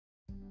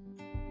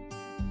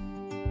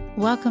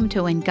Welcome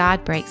to When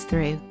God Breaks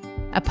Through,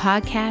 a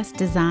podcast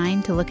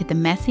designed to look at the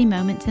messy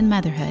moments in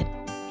motherhood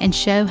and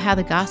show how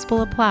the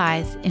gospel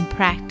applies in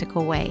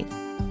practical ways,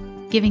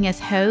 giving us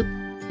hope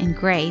and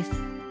grace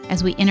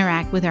as we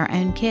interact with our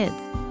own kids.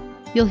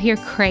 You'll hear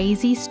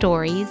crazy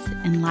stories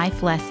and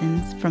life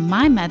lessons from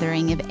my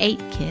mothering of 8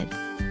 kids.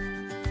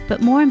 But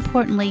more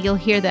importantly, you'll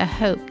hear the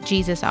hope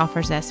Jesus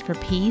offers us for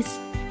peace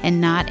and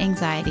not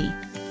anxiety,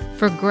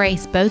 for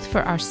grace both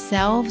for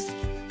ourselves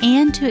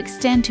and to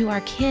extend to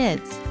our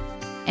kids,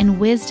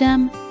 and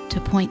wisdom to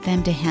point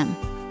them to Him.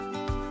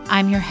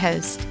 I'm your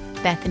host,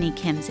 Bethany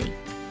Kimsey.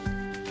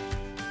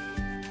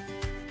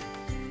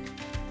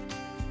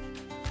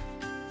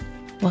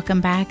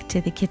 Welcome back to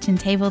the kitchen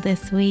table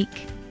this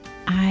week.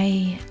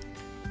 I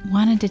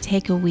wanted to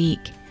take a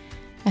week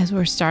as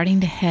we're starting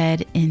to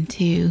head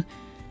into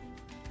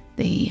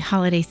the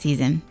holiday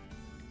season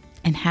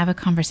and have a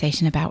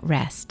conversation about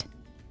rest.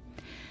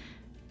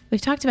 We've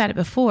talked about it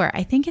before.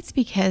 I think it's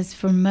because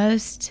for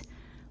most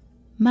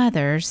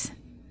mothers,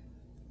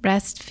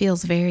 rest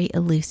feels very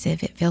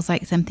elusive. It feels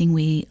like something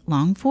we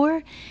long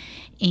for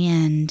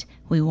and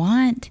we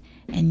want,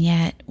 and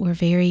yet we're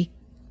very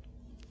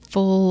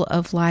full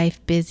of life,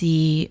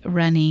 busy,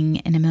 running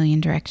in a million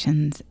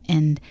directions.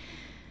 And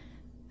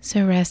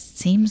so rest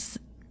seems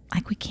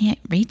like we can't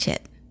reach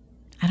it.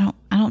 I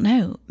don't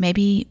know.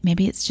 Maybe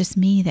it's just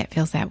me that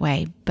feels that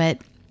way.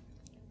 But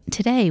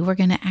today we're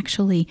going to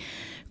actually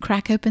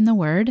crack open the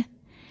Word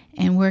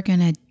and we're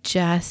going to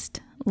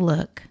just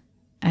look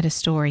at a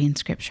story in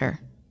Scripture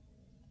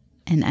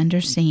and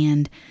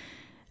understand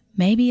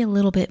maybe a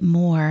little bit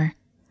more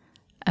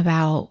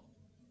about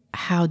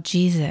how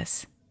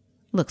Jesus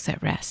looks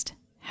at rest.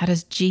 How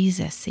does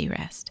Jesus see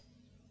rest?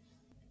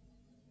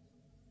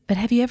 But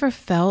have you ever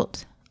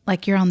felt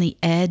like you're on the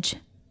edge?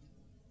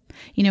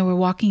 You know, we're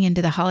walking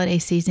into the holiday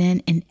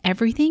season and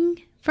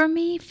everything for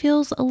me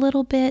feels a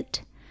little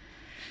bit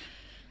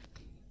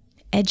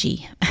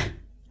edgy,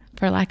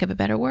 for lack of a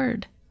better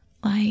word.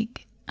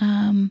 Like,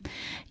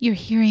 you're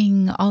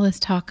hearing all this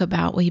talk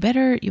about, well, you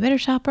better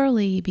shop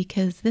early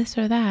because this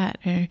or that,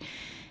 or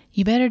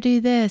you better do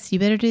this, you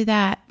better do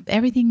that.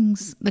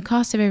 The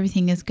cost of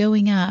everything is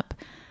going up.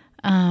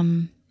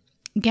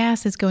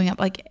 Gas is going up.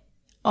 Like,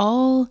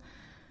 all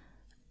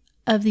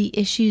of the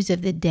issues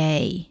of the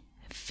day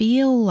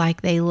feel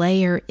like they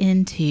layer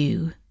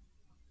into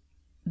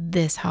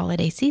this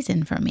holiday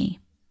season for me.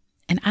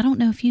 And I don't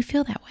know if you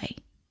feel that way.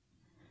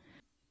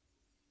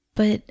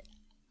 But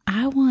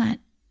I want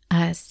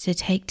us to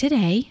take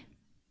today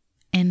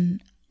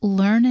and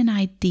learn an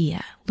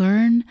idea,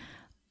 learn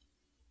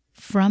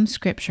from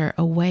Scripture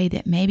a way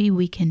that maybe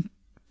we can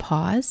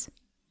pause,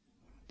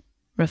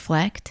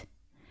 reflect,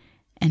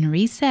 and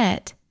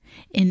reset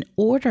in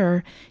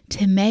order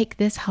to make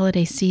this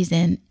holiday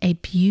season a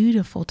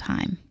beautiful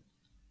time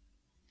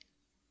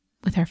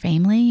with our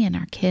family and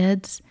our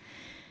kids.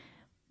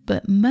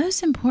 But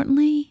most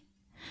importantly,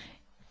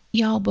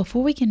 y'all,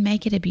 before we can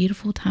make it a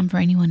beautiful time for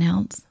anyone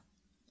else,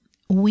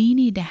 we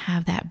need to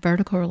have that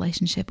vertical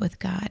relationship with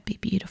God be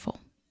beautiful.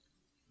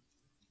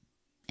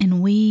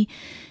 And we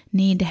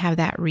need to have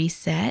that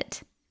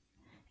reset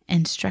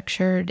and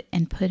structured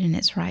and put in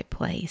its right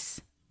place.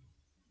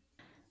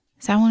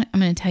 So I'm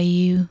going to tell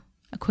you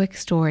a quick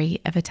story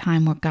of a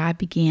time where God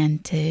began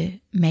to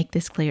make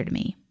this clear to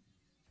me.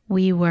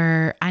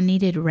 I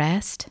needed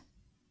rest.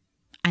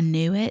 I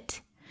knew it.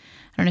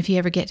 I don't know if you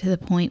ever get to the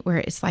point where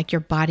it's like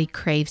your body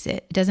craves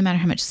it. It doesn't matter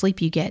how much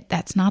sleep you get.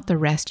 That's not the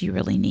rest you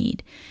really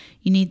need.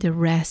 You need the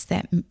rest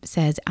that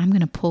says, I'm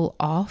going to pull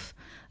off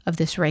of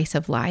this race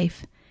of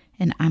life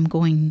and I'm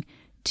going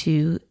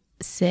to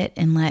sit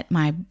and let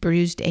my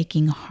bruised,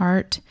 aching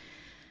heart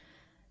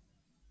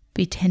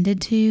be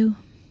tended to.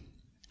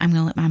 I'm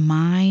going to let my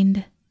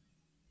mind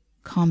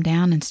calm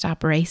down and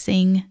stop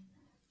racing.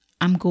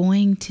 I'm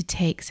going to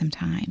take some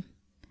time.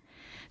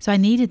 So I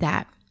needed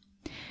that.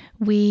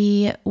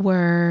 We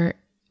were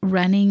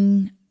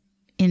running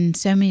in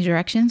so many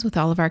directions with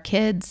all of our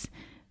kids.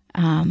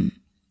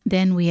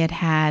 Then we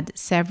had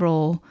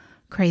several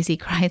crazy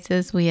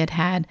crises. We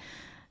had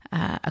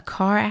a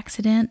car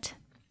accident.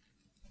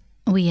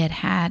 We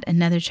had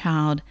another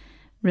child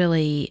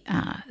really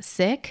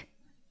sick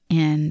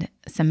and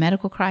some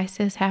medical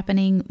crisis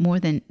happening more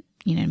than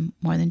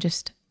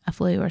just a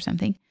flu or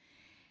something.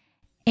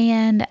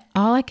 And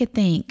all I could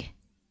think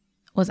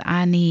was,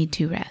 I need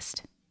to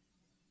rest.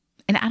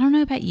 And I don't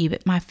know about you,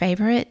 but my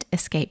favorite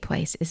escape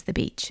place is the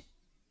beach.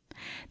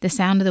 The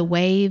sound of the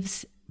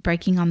waves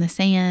breaking on the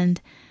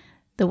sand,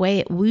 the way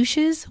it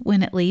whooshes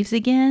when it leaves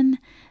again,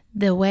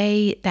 the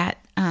way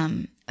that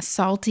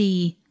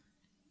salty,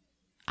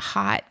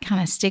 hot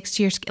kind of sticks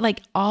to your skin,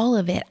 like all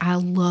of it. I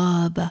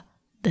love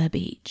the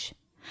beach.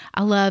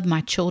 I love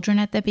my children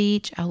at the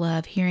beach. I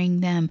love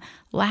hearing them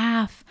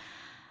laugh.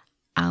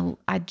 I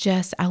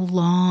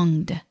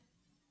longed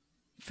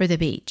for the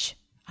beach.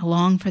 I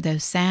longed for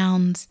those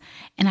sounds.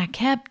 And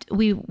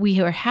we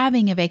were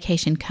having a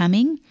vacation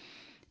coming,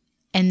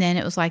 And then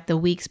it was like the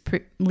weeks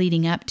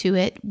leading up to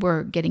it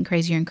were getting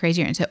crazier and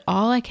crazier. And so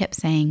all I kept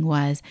saying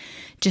was,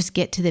 just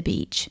get to the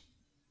beach.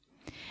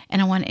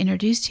 And I want to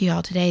introduce to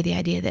y'all today the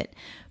idea that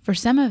for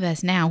some of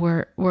us now,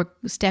 we're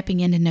stepping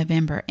into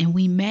November, and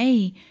we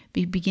may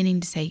be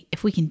beginning to say,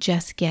 if we can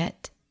just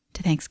get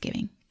to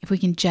Thanksgiving, if we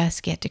can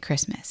just get to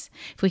Christmas,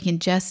 if we can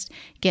just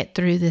get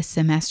through this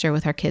semester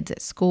with our kids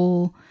at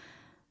school,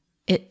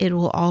 it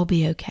will all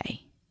be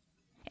okay.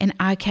 And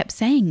I kept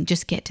saying,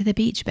 just get to the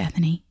beach,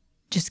 Bethany.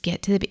 Just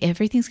get to the beach.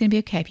 Everything's going to be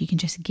okay if you can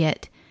just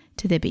get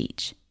to the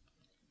beach.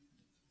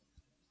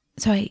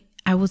 So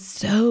I was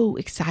so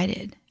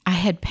excited. I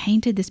had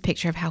painted this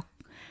picture of how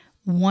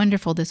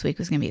wonderful this week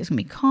was going to be. It was going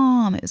to be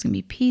calm. It was going to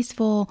be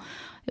peaceful.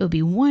 It would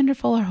be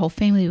wonderful. Our whole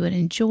family would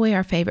enjoy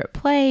our favorite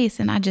place.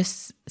 And I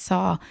just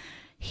saw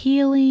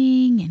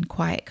healing and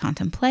quiet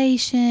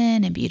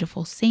contemplation and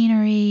beautiful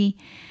scenery.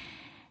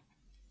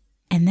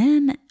 And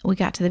then we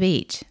got to the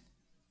beach,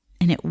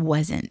 and it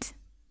wasn't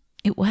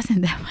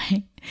that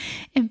way.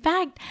 In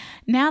fact,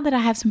 now that I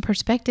have some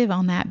perspective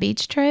on that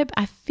beach trip,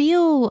 I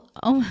feel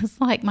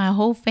almost like my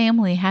whole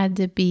family had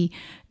to be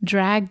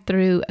dragged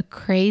through a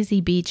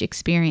crazy beach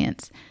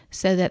experience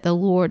so that the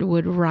Lord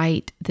would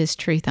write this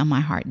truth on my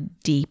heart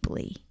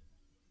deeply.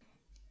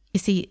 You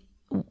see,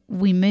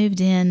 we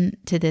moved in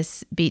to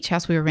this beach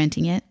house. We were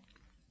renting it.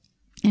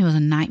 It was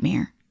a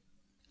nightmare.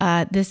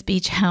 This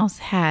beach house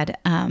had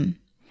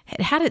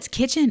its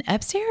kitchen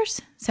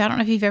upstairs. So I don't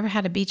know if you've ever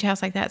had a beach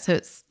house like that. So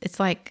it's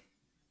like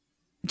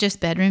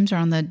just bedrooms are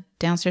on the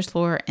downstairs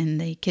floor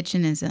and the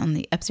kitchen is on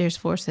the upstairs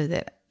floor so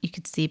that you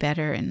could see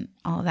better and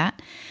all of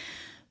that.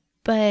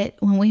 But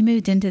when we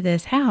moved into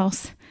this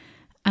house,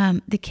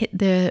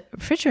 the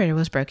refrigerator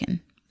was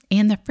broken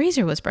and the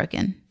freezer was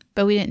broken.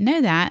 But we didn't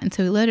know that. And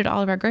so we loaded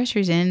all of our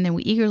groceries in. And then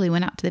we eagerly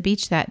went out to the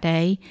beach that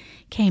day,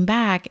 came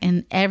back,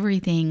 and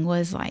everything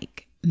was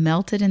like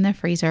melted in the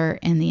freezer,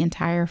 and the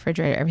entire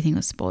refrigerator, everything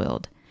was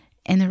spoiled.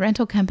 And the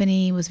rental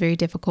company was very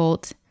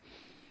difficult.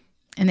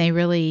 And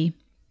they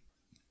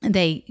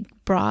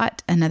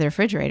brought another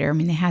refrigerator. I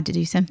mean, they had to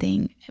do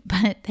something,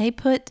 but they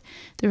put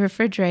the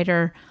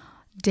refrigerator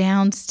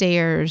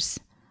downstairs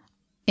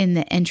in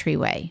the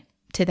entryway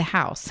to the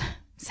house.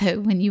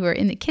 So when you were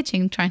in the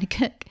kitchen trying to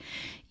cook,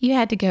 you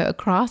had to go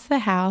across the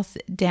house,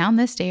 down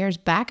the stairs,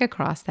 back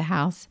across the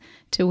house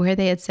to where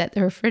they had set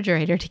the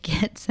refrigerator to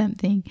get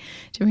something,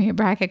 to bring it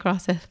back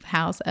across the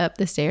house, up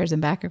the stairs,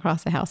 and back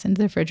across the house into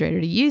the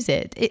refrigerator to use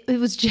it. It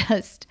was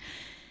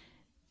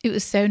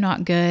so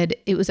not good.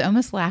 It was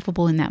almost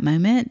laughable in that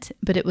moment,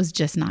 but it was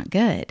just not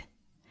good.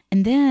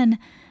 And then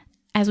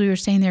as we were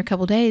staying there a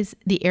couple of days,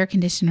 the air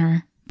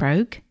conditioner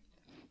broke,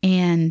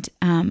 and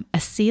a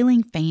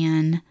ceiling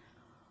fan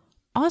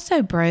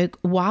also broke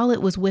while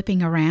it was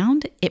whipping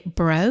around. It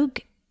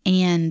broke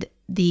and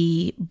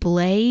the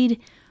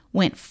blade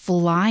went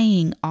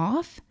flying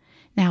off.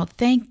 Now,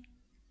 thank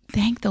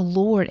the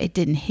Lord it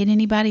didn't hit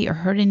anybody or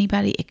hurt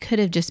anybody. It could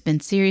have just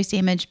been serious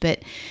damage,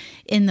 but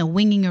in the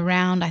winging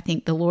around, I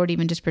think the Lord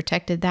even just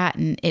protected that,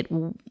 and it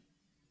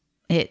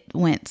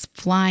went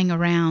flying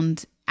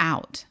around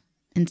out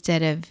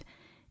instead of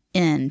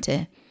in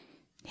to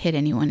hit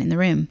anyone in the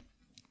room.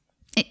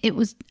 It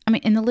was,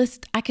 in the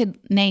list, I could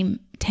name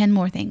 10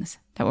 more things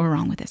that were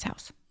wrong with this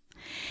house.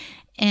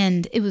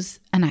 And it was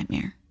a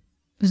nightmare.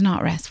 It was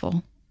not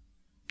restful.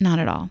 Not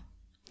at all.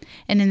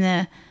 And in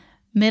the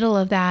middle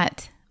of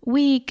that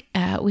week,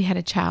 we had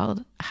a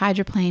child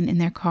hydroplane in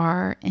their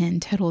car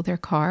and totaled their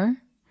car.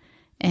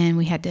 And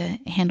we had to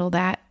handle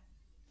that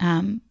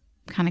kind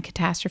of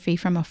catastrophe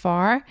from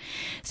afar.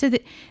 So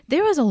that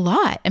there was a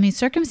lot.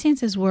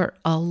 Circumstances were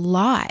a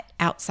lot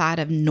outside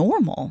of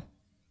normal,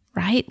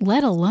 right?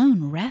 Let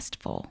alone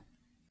restful.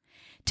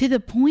 To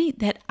the point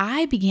that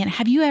I began,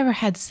 have you ever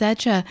had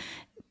such a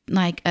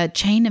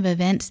chain of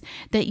events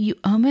that you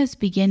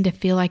almost begin to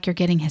feel like you're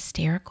getting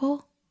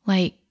hysterical?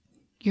 Like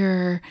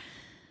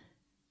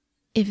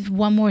if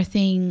one more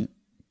thing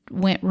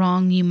went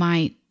wrong, you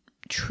might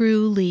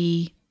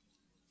truly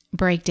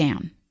break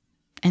down.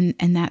 And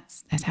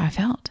that's how I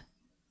felt.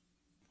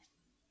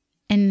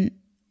 And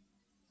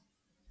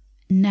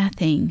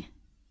nothing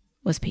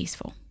was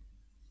peaceful.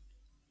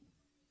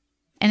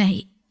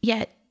 And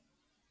yet,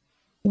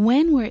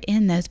 when we're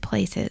in those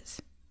places,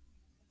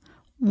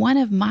 one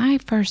of my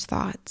first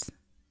thoughts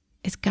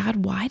is,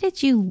 God, why is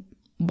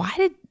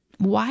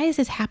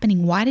this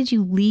happening? Why did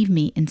you leave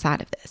me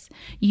inside of this?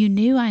 You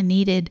knew I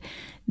needed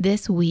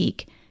this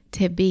week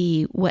to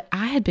be what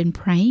I had been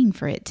praying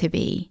for it to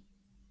be.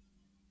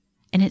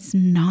 And it's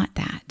not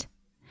that.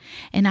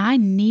 And I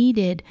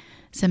needed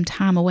some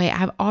time away.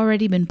 I've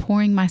already been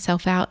pouring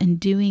myself out and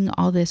doing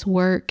all this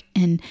work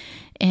and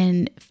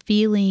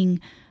feeling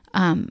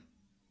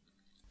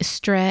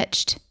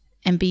stretched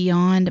and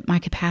beyond my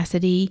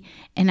capacity.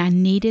 And I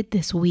needed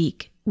this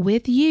week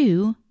with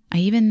you. I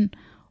even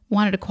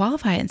wanted to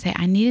qualify it and say,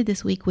 I needed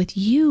this week with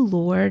you,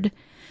 Lord,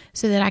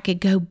 so that I could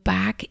go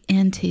back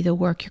into the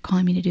work you're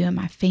calling me to do in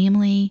my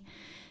family,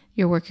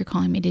 your work you're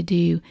calling me to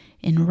do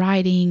in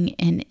writing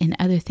and in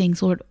other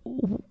things, Lord,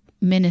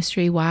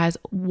 ministry-wise.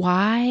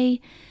 Why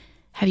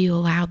have you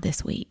allowed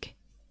this week?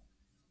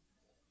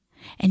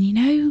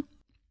 And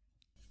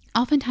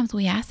oftentimes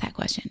we ask that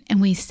question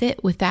and we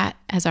sit with that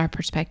as our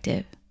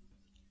perspective.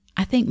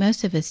 I think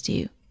most of us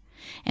do.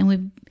 And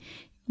we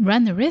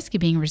run the risk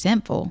of being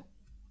resentful,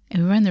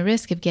 and we run the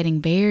risk of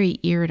getting very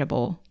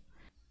irritable.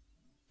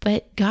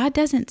 But God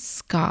doesn't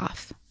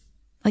scoff.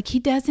 Like, He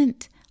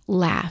doesn't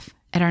laugh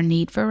at our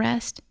need for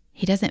rest.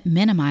 He doesn't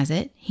minimize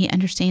it. He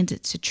understands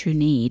it's a true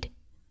need.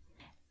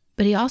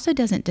 But He also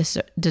doesn't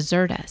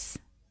desert us.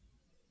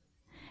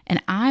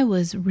 And I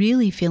was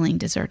really feeling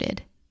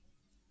deserted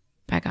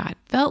by God.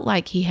 Felt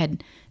like He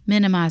had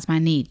minimized my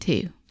need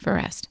too for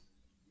rest.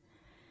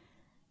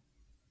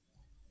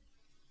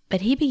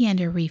 But He began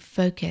to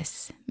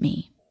refocus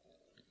me.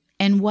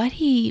 And what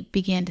He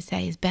began to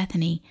say is,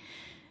 Bethany,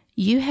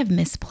 you have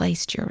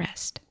misplaced your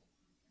rest.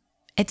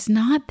 It's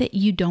not that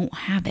you don't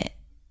have it.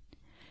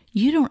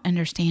 You don't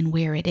understand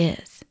where it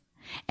is.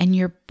 And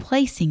you're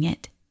placing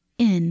it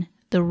in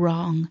the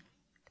wrong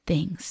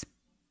things.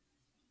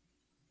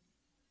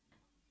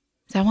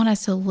 So I want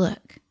us to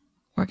look.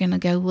 We're going to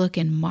go look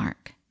in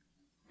Mark.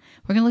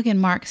 We're going to look in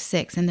Mark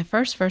 6. And the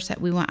first verse that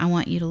I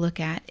want you to look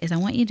at is, I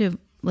want you to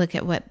look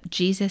at what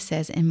Jesus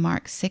says in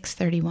Mark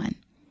 6:31.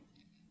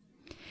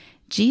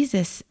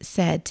 Jesus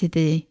said to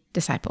the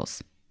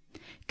disciples,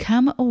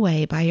 "Come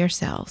away by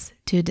yourselves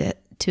to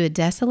a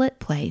desolate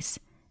place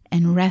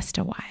and rest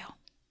a while."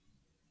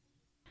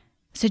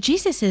 So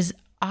Jesus is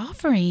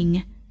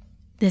offering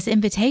this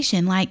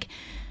invitation. Like,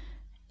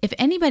 if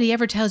anybody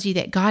ever tells you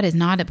that God is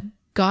not a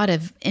God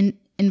of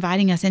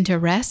inviting us into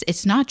rest,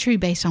 it's not true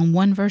based on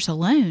one verse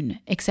alone,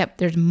 except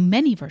there's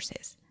many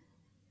verses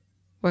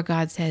where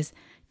God says,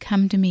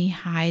 "Come to me,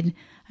 hide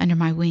under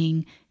my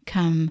wing,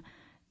 come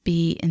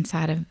be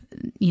inside of,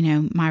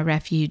 my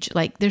refuge."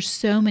 Like, there's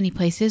so many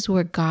places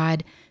where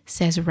God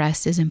says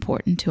rest is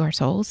important to our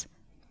souls.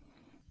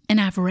 And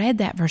I've read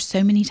that verse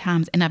so many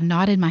times and I've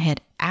nodded my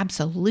head,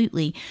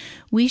 absolutely.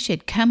 We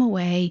should come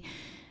away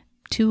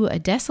to a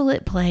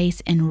desolate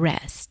place and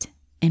rest.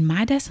 And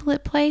my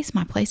desolate place,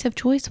 my place of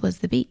choice, was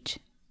the beach.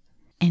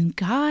 And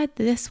God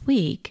this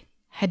week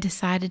had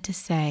decided to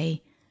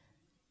say,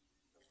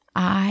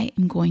 I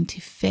am going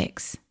to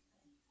fix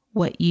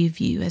what you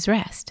view as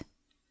rest.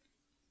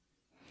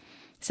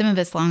 Some of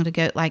us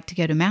like to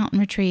go to mountain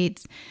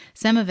retreats.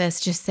 Some of us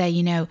just say,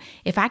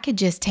 if I could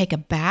just take a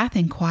bath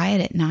in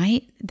quiet at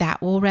night,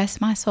 that will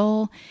rest my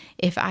soul.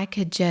 If I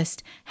could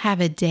just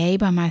have a day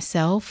by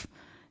myself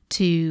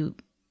to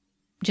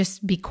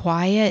just be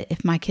quiet,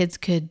 if my kids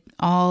could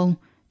all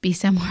be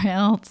somewhere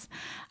else,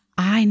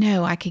 I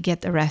know I could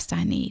get the rest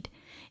I need.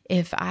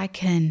 If I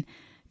can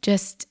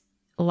just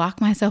lock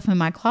myself in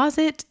my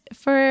closet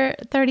for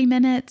 30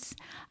 minutes,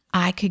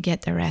 I could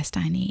get the rest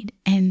I need.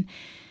 And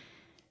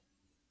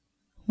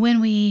when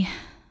we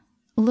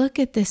look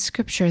at this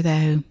scripture,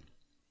 though,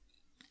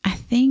 I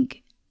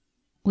think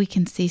we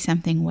can see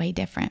something way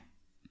different.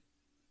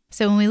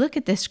 So when we look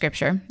at this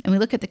scripture and we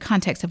look at the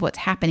context of what's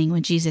happening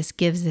when Jesus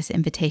gives this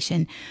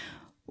invitation,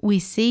 we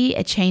see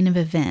a chain of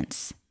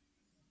events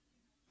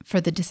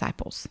for the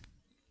disciples.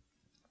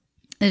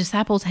 The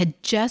disciples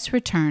had just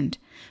returned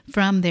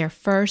from their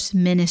first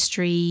mission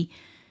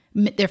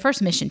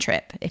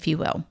trip, if you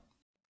will.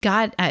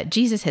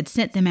 Jesus had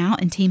sent them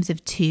out in teams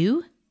of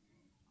 2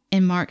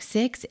 in Mark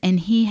 6,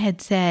 and He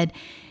had said,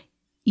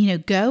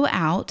 go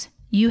out.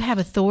 You have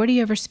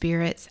authority over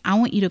spirits. I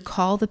want you to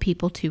call the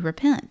people to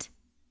repent.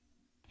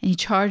 And He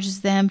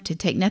charges them to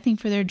take nothing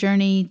for their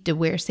journey, to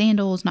wear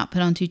sandals, not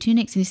put on 2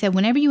 tunics. And He said,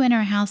 whenever you enter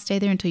a house, stay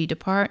there until you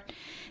depart.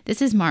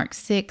 This is Mark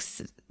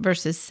 6,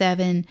 verses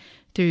 7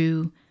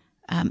 through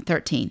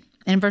 13.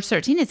 And in verse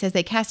 13, it says,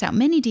 they cast out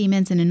many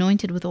demons and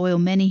anointed with oil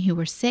many who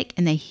were sick,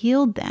 and they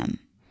healed them.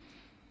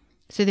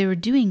 So they were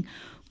doing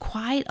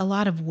quite a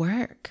lot of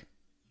work.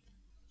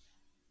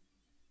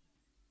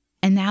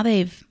 And now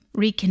they've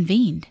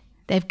reconvened.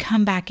 They've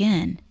come back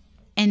in.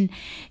 And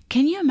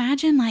can you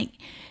imagine,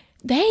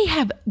 they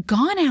have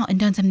gone out and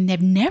done something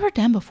they've never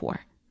done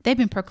before. They've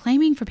been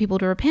proclaiming for people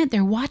to repent.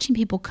 They're watching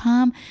people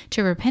come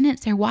to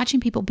repentance. They're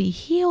watching people be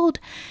healed.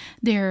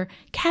 They're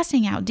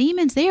casting out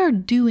demons. They are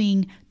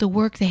doing the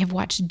work they have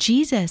watched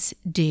Jesus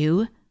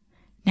do.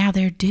 Now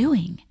they're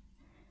doing.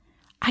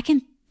 I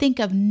can think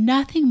of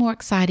nothing more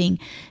exciting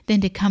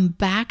than to come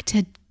back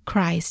to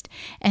Christ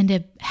and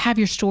to have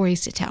your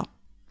stories to tell.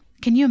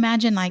 Can you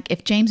imagine,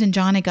 if James and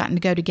John had gotten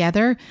to go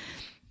together,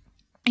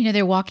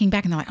 they're walking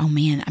back and they're like, oh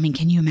man,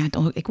 can you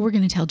imagine, we're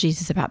going to tell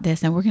Jesus about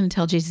this and we're going to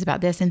tell Jesus about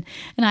this. And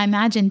I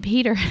imagine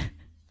Peter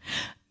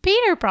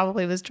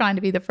probably was trying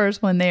to be the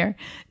first one there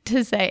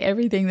to say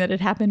everything that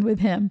had happened with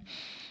him.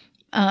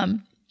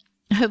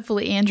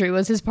 Hopefully Andrew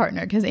was his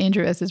partner, because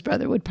Andrew as his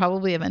brother would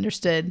probably have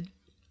understood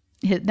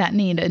that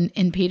need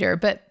in Peter.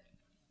 But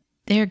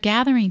they're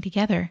gathering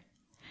together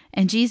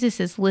and Jesus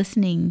is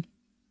listening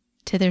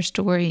to their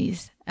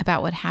stories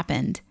about what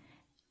happened.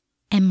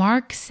 And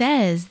Mark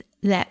says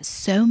that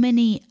so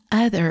many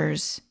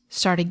others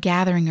started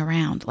gathering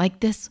around.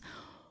 This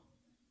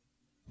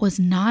was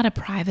not a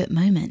private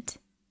moment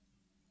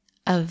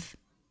of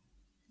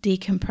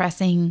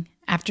decompressing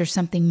after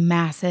something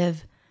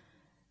massive.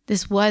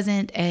 This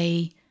wasn't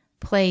a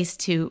place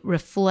to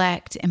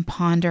reflect and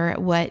ponder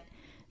at what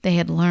they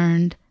had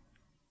learned.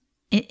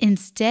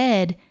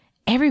 Instead,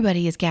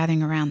 everybody is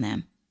gathering around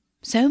them.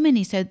 So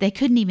many, so they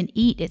couldn't even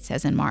eat, it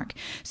says in Mark.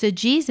 So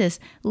Jesus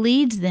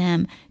leads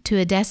them to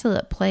a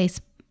desolate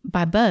place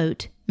by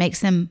boat,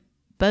 makes them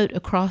boat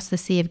across the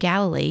Sea of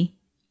Galilee.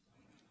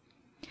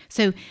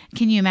 So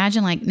can you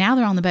imagine, like, now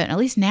they're on the boat, and at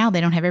least now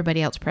they don't have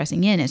everybody else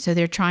pressing in. And so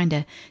they're trying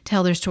to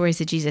tell their stories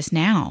to Jesus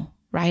now,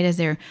 right, as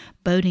they're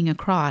boating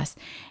across.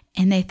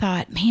 And they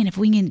thought, man, if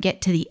we can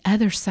get to the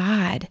other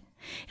side,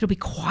 it'll be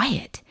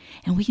quiet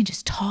and we can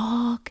just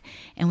talk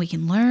and we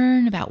can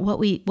learn about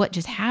what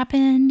just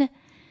happened.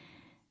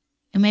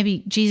 And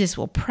maybe Jesus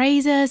will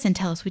praise us and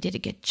tell us we did a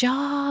good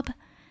job,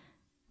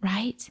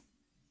 right?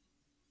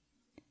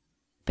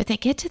 But they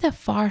get to the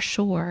far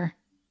shore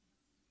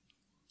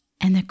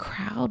and the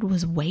crowd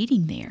was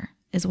waiting there,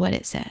 is what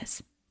it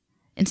says.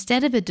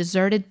 Instead of a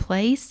deserted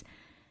place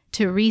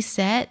to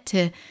reset,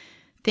 to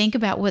think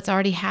about what's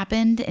already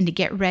happened and to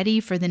get ready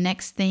for the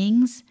next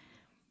things,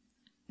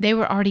 they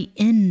were already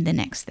in the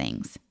next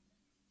things.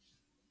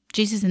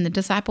 Jesus and the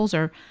disciples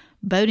are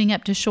boating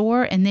up to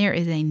shore, and there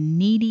is a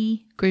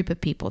needy group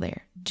of people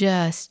there,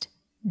 just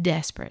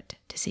desperate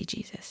to see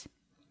Jesus.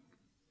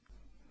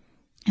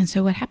 And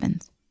so what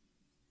happens?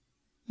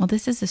 Well,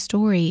 this is the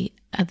story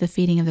of the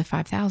feeding of the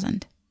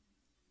 5,000.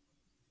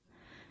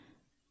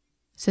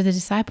 So the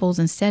disciples,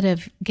 instead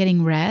of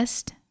getting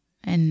rest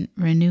and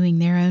renewing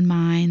their own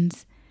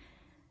minds,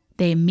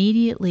 they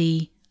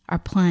immediately are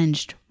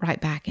plunged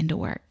right back into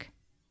work.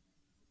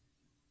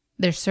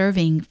 They're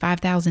serving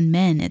 5,000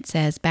 men, it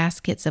says,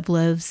 baskets of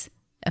loaves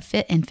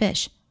and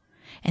fish.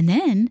 And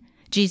then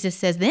Jesus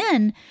says,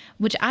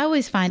 which I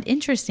always find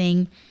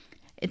interesting,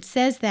 it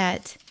says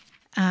that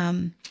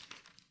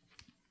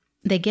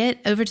they get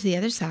over to the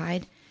other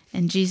side,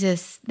 and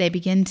Jesus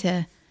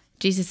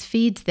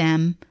feeds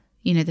them,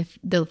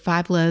 the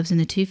 5 loaves and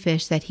the 2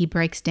 fish that he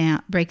breaks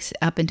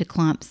up into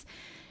clumps.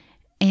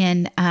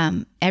 And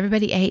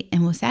everybody ate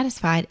and was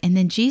satisfied. And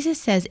then Jesus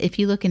says, if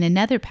you look in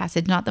another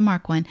passage, not the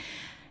Mark one,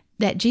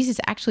 that Jesus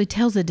actually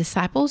tells the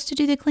disciples to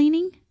do the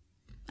cleaning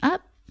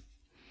up.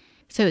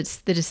 So it's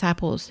the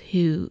disciples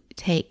who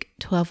take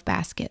 12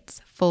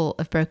 baskets full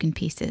of broken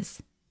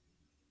pieces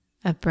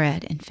of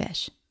bread and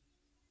fish.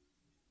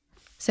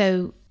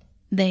 So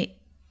they're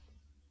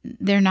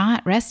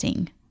not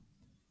resting.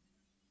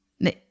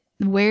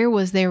 Where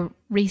was their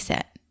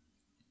reset?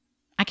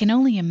 I can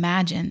only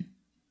imagine.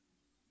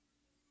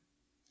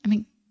 I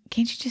mean,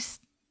 can't you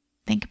just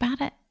think about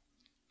it?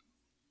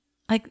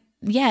 Like,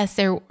 yes,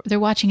 they're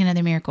watching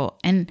another miracle,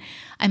 and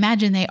I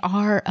imagine they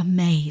are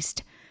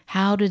amazed.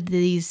 How did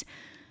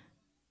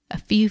a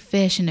few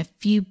fish and a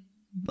few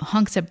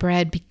hunks of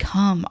bread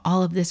become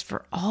all of this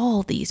for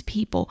all these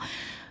people?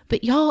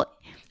 But y'all,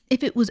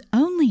 if it was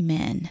only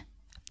men,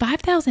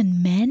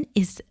 5,000 men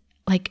is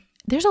like,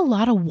 there's a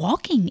lot of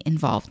walking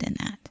involved in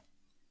that,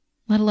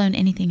 let alone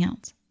anything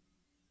else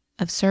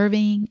of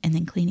serving and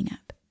then cleaning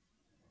up.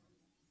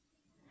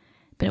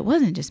 But it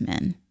wasn't just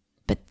men.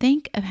 But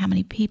think of how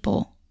many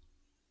people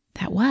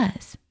that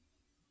was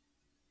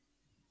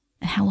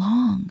and how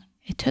long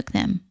it took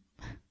them.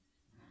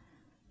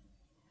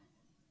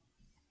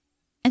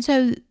 And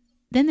so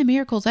then the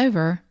miracle's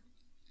over,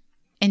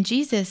 and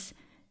Jesus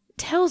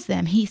tells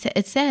them,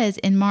 it says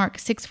in Mark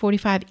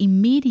 6:45,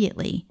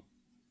 immediately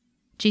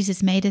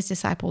Jesus made his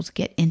disciples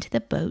get into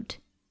the boat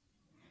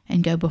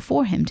and go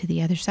before him to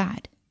the other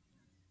side,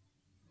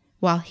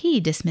 while he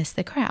dismissed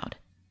the crowd.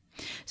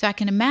 So I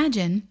can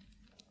imagine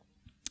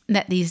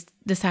that these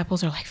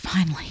disciples are like,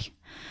 finally,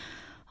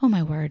 oh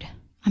my word,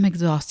 I'm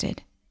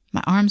exhausted.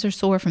 My arms are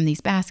sore from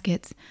these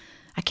baskets.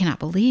 I cannot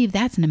believe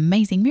that's an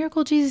amazing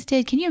miracle Jesus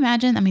did. Can you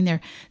imagine? I mean, they're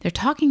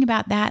talking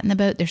about that in the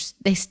boat.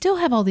 They still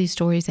have all these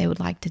stories they would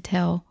like to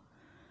tell.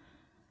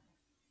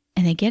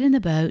 And they get in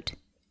the boat,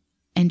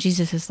 and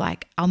Jesus is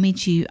like, I'll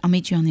meet you on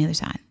the other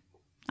side.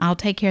 I'll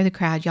take care of the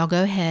crowd. Y'all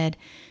go ahead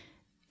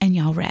and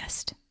y'all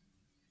rest.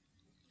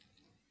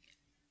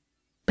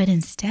 But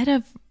instead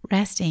of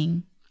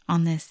resting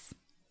on this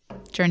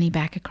journey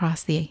back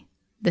across the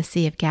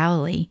Sea of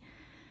Galilee,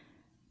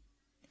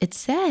 it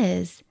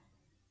says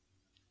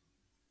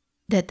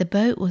that the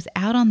boat was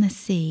out on the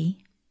sea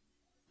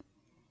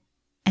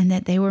and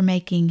that they were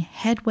making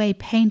headway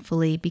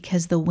painfully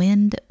because the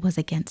wind was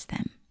against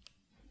them.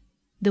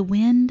 The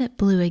wind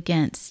blew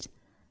against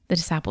the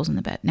disciples in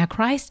the boat. Now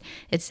Christ,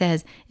 it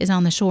says, is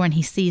on the shore and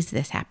he sees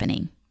this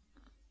happening,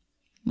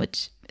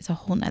 which is a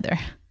whole nother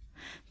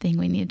thing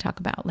we need to talk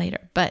about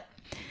later. But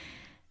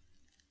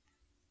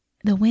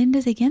the wind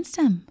is against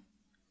him.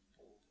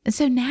 And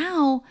so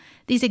now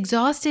these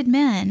exhausted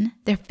men,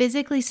 they're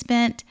physically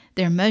spent,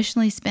 they're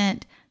emotionally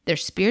spent, they're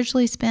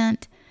spiritually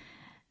spent,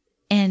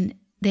 and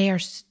they are,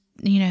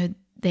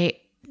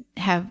 they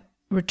have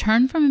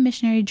returned from a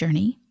missionary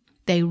journey.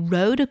 They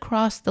rowed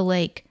across the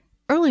lake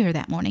earlier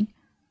that morning.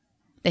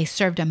 They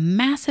served a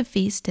massive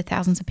feast to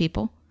thousands of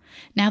people.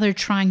 Now they're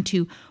trying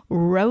to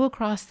row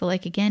across the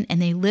lake again,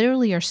 and they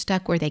literally are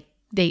stuck where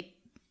they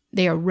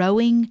They are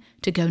rowing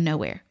to go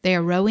nowhere. They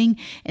are rowing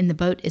and the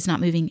boat is not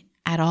moving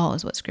at all,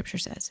 is what Scripture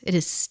says. It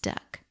is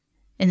stuck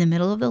in the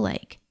middle of the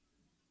lake.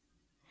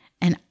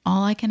 And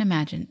all I can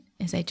imagine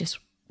is they just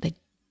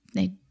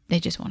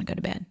want to go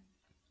to bed.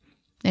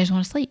 They just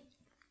want to sleep.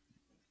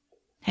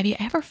 Have you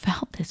ever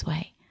felt this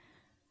way?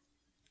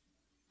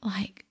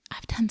 Like,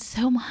 I've done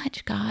so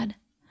much, God.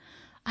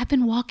 I've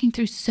been walking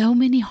through so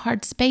many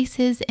hard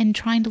spaces and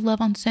trying to love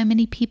on so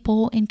many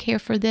people and care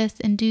for this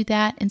and do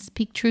that and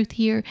speak truth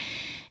here.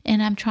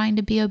 And I'm trying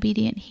to be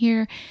obedient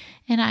here.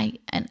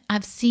 And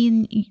I've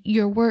seen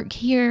your work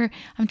here.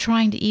 I'm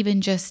trying to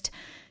even just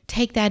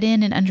take that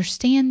in and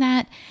understand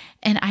that.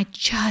 And I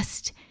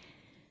just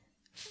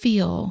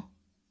feel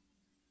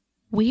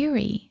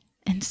weary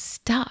and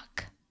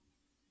stuck.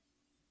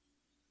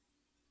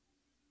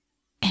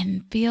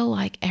 And feel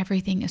like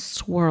everything is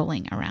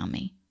swirling around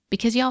me.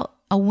 Because y'all,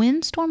 a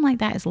windstorm like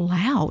that is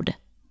loud.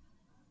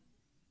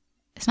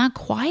 It's not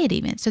quiet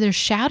even. So they're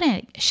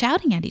shouting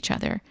at each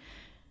other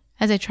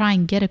as they try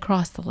and get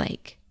across the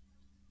lake.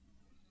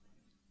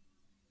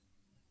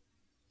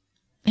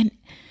 And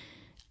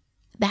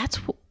that's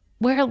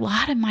where a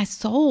lot of my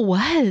soul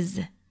was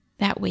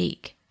that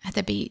week at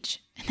the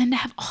beach. And then to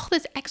have all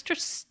this extra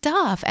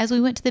stuff as we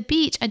went to the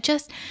beach,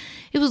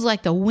 it was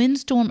like the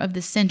windstorm of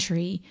the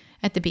century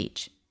at the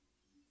beach.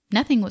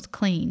 Nothing was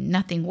clean.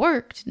 Nothing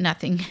worked.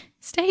 Nothing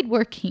stayed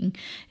working.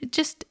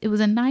 It was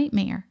a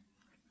nightmare.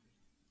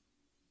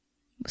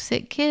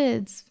 Sick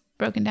kids,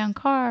 broken down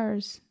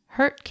cars,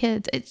 hurt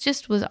kids. It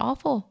just was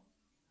awful.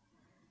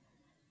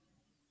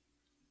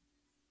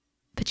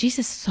 But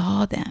Jesus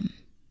saw them.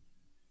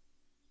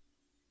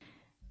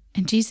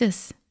 And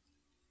Jesus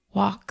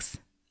walks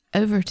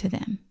over to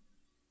them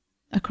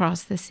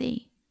across the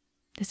sea.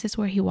 This is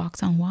where he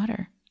walks on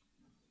water.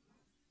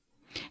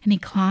 And he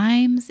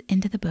climbs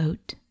into the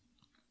boat.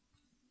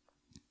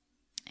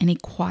 And he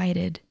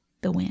quieted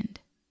the wind.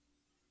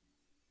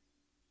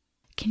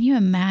 Can you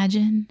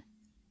imagine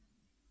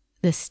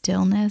the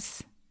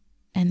stillness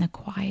and the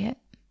quiet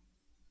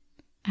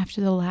after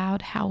the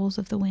loud howls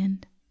of the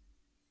wind,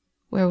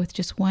 where with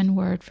just one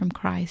word from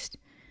Christ,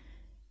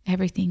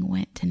 everything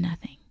went to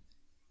nothing?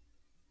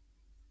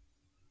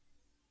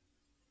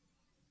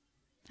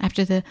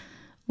 After the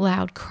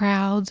loud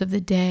crowds of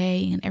the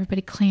day and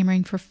everybody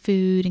clamoring for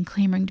food and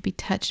clamoring to be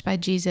touched by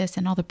Jesus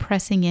and all the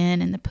pressing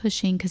in and the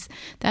pushing, because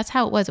that's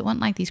how it was. It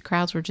wasn't like these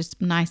crowds were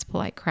just nice,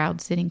 polite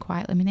crowds sitting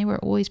quietly. I mean, they were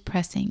always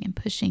pressing and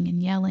pushing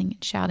and yelling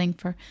and shouting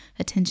for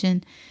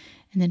attention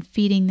and then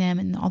feeding them,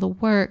 and all the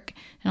work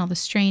and all the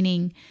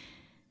straining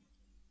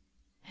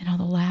and all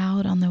the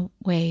loud on the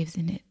waves,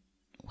 and it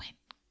went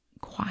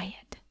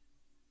quiet.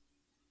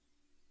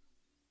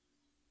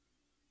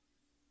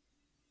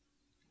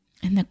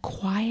 And the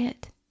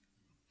quiet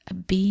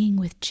of being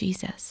with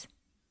Jesus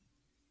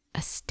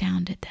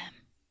astounded them,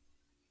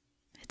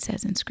 it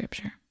says in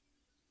Scripture.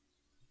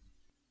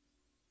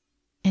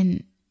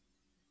 And,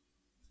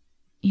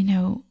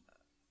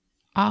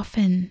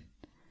 often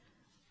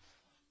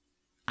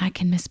I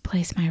can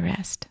misplace my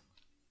rest.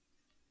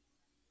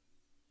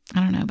 I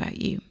don't know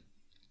about you,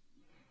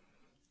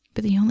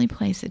 but the only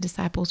place the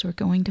disciples were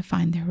going to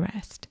find their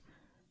rest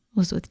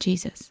was with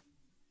Jesus.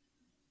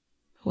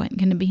 It wasn't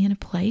going to be in a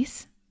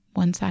place,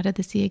 one side of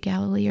the Sea of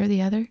Galilee or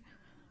the other.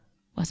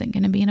 Wasn't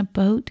going to be in a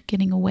boat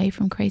getting away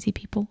from crazy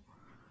people.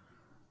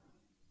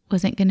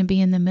 Wasn't going to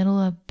be in the middle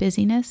of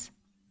busyness.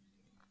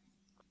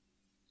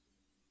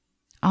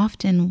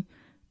 Often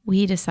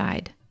we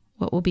decide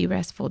what will be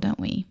restful, don't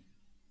we?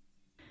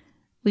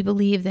 We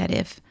believe that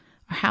if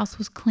our house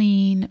was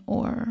clean,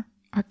 or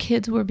our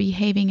kids were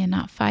behaving and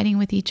not fighting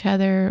with each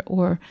other,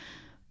 or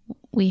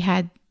we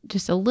had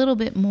just a little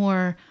bit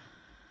more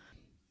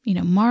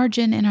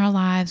margin in our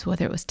lives,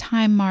 whether it was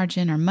time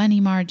margin or money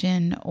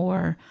margin,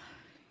 or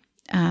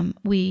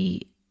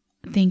we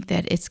think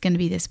that it's going to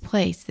be this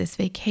place, this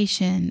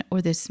vacation,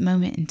 or this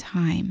moment in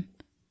time,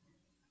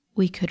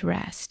 we could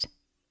rest.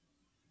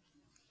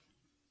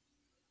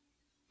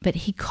 But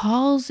he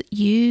calls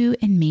you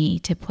and me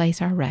to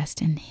place our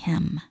rest in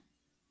him,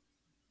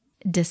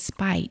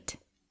 despite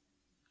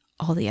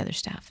all the other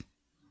stuff.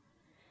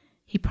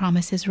 He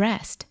promises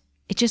rest.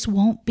 It just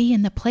won't be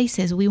in the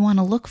places we want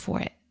to look for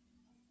it.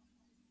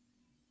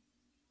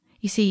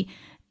 You see,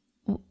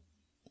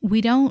 we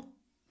don't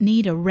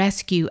need a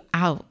rescue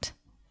out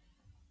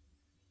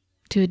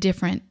to a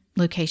different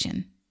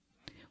location.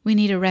 We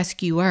need a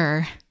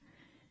rescuer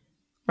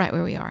right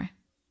where we are.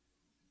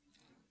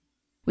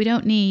 We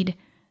don't need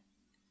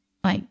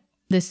like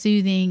the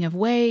soothing of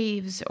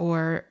waves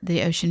or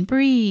the ocean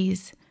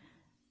breeze.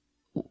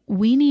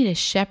 We need a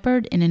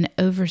shepherd and an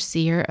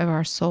overseer of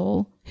our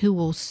soul who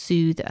will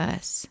soothe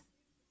us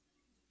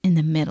in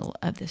the middle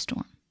of the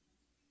storm.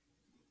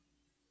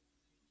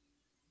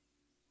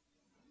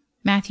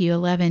 Matthew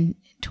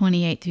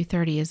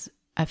 11:28-30 is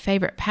a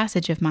favorite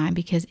passage of mine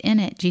because in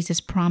it,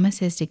 Jesus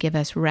promises to give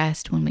us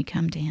rest when we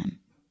come to him.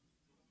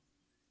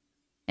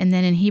 And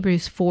then in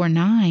Hebrews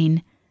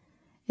 4:9,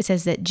 it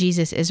says that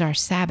Jesus is our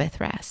Sabbath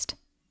rest.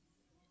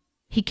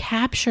 He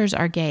captures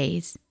our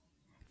gaze,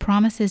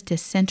 promises to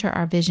center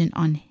our vision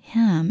on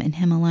Him and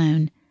Him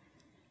alone.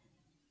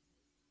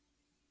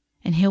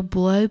 And He'll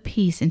blow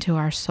peace into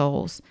our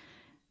souls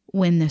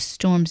when the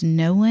storms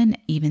no one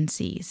even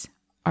sees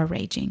are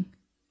raging.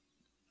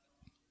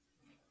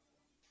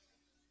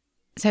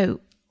 So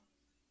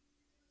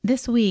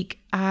this week,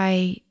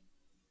 I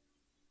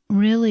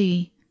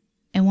really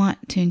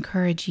want to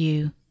encourage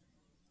you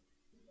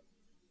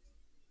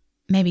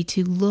maybe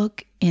to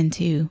look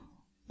into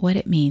what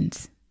it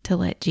means to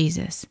let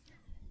Jesus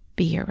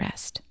be your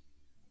rest.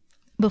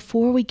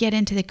 Before we get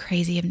into the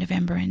crazy of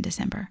November and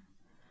December,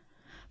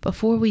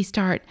 before we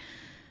start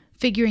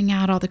figuring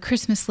out all the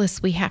Christmas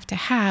lists we have to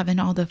have and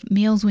all the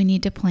meals we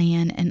need to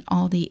plan and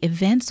all the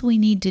events we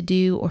need to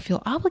do or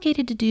feel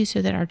obligated to do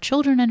so that our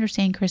children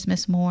understand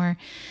Christmas more,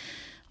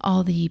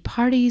 all the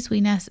parties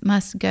we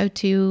must go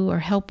to or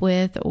help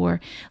with,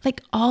 or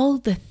like all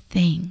the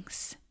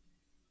things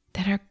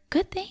that are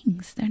good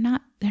things. They're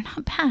not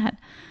bad.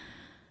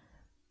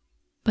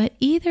 But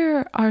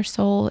either our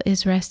soul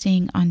is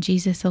resting on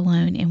Jesus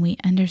alone and we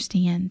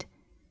understand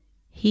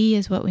He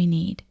is what we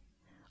need,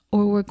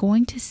 or we're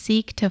going to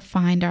seek to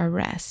find our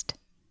rest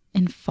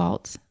in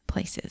false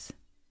places.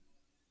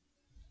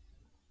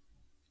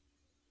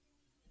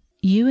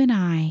 You and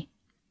I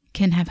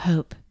can have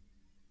hope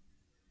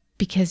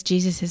because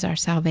Jesus is our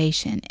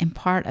salvation, and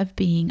part of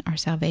being our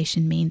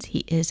salvation means He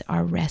is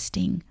our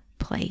resting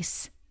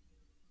place.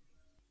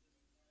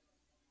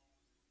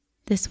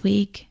 This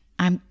week,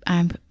 I'm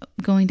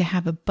going to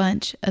have a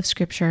bunch of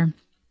scripture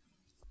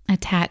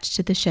attached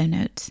to the show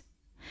notes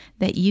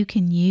that you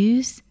can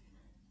use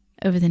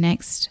over the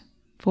next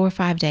 4 or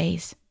 5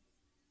 days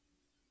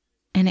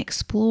and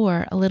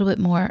explore a little bit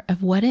more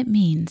of what it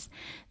means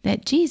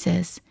that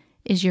Jesus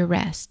is your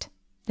rest,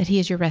 that He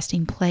is your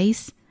resting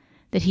place,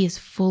 that He is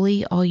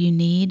fully all you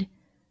need,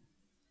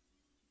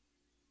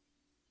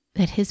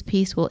 that His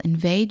peace will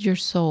invade your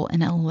soul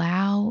and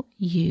allow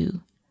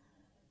you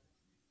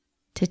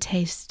to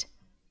taste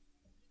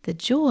the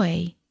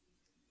joy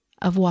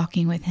of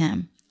walking with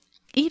Him,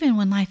 even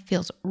when life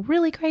feels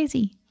really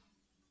crazy.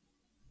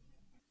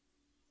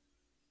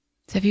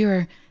 So if you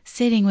were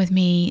sitting with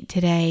me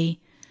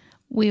today,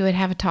 we would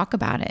have a talk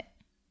about it.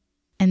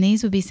 And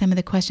these would be some of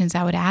the questions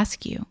I would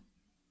ask you.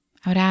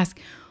 I would ask,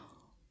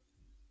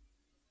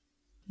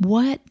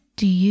 what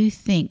do you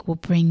think will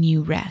bring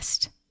you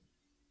rest?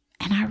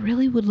 And I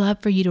really would love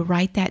for you to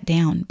write that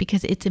down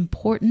because it's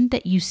important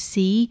that you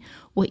see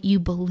what you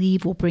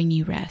believe will bring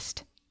you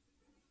rest.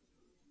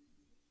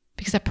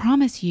 Because I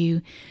promise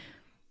you,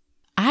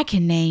 I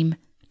can name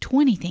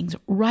 20 things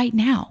right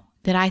now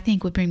that I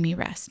think would bring me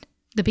rest.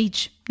 The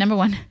beach, number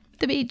one,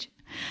 the beach.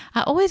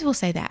 I always will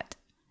say that.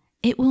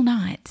 It will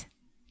not.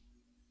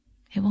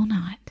 It will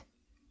not.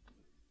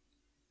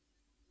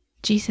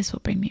 Jesus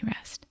will bring me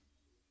rest.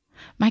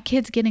 My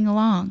kids getting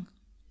along.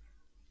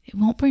 It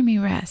won't bring me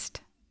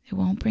rest. It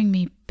won't bring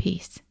me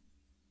peace.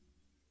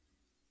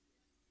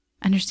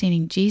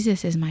 Understanding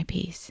Jesus is my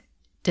peace,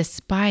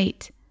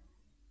 despite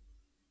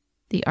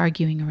the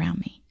arguing around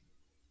me,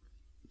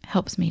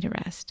 helps me to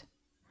rest.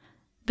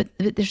 But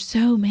there's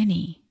so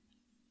many.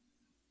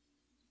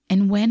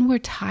 And when we're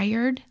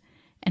tired,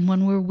 and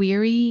when we're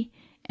weary,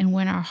 and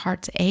when our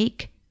hearts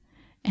ache,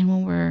 and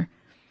when we're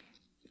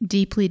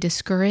deeply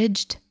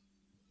discouraged,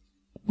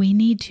 we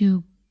need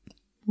to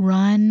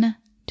run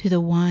to the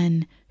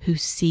one who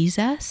sees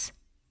us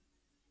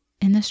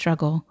in the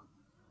struggle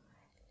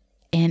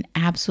and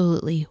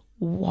absolutely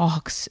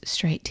walks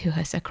straight to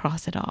us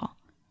across it all.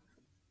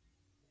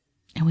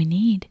 And we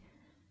need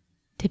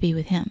to be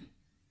with Him.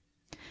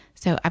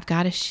 So I've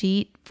got a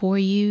sheet for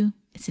you.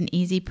 It's an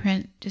easy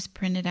print. Just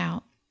print it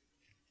out.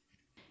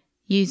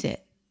 Use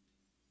it.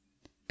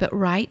 But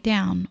write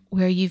down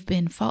where you've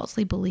been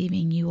falsely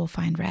believing you will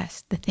find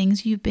rest, the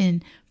things you've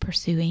been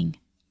pursuing.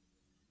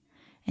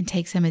 And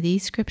take some of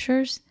these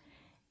scriptures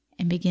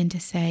and begin to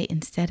say,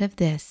 instead of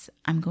this,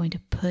 I'm going to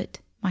put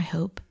my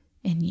hope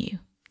in you,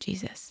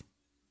 Jesus,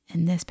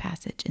 in this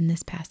passage, in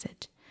this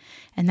passage.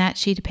 And that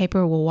sheet of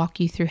paper will walk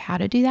you through how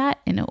to do that,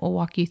 and it will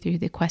walk you through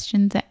the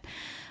questions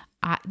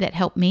that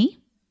help me.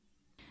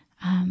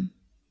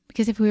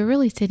 Because if we were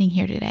really sitting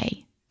here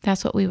today,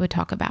 that's what we would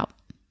talk about.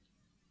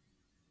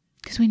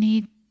 Because we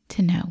need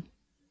to know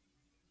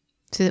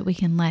so that we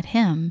can let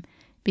Him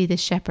be the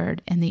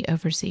shepherd and the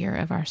overseer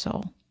of our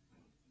soul.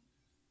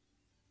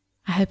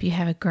 I hope you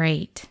have a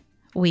great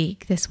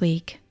week this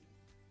week.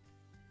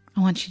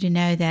 I want you to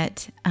know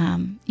that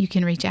you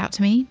can reach out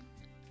to me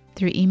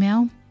through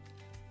email.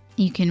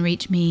 You can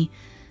reach me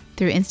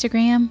through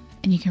Instagram,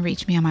 and you can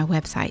reach me on my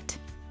website.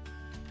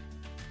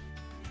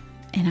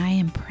 And I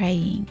am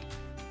praying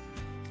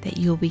that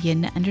you'll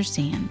begin to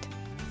understand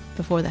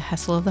before the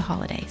hustle of the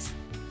holidays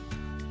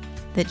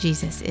that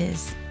Jesus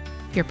is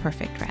your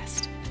perfect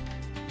rest.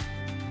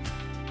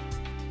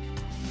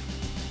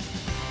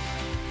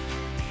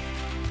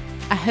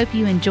 I hope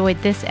you enjoyed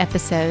this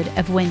episode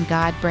of When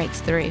God Breaks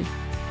Through.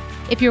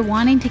 If you're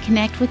wanting to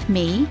connect with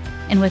me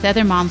and with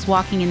other moms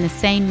walking in the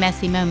same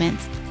messy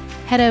moments,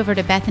 head over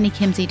to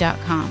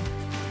BethanyKimsey.com.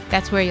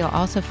 That's where you'll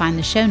also find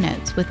the show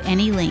notes with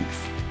any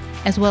links,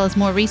 as well as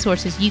more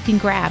resources you can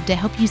grab to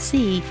help you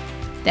see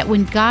that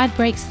when God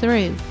breaks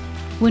through,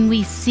 when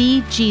we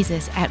see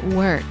Jesus at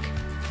work,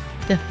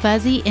 the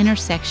fuzzy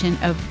intersection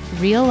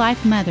of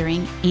real-life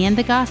mothering and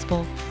the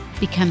gospel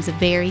becomes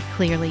very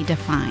clearly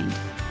defined.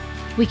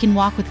 We can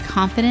walk with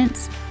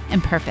confidence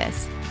and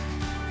purpose.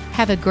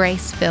 Have a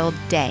grace-filled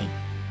day.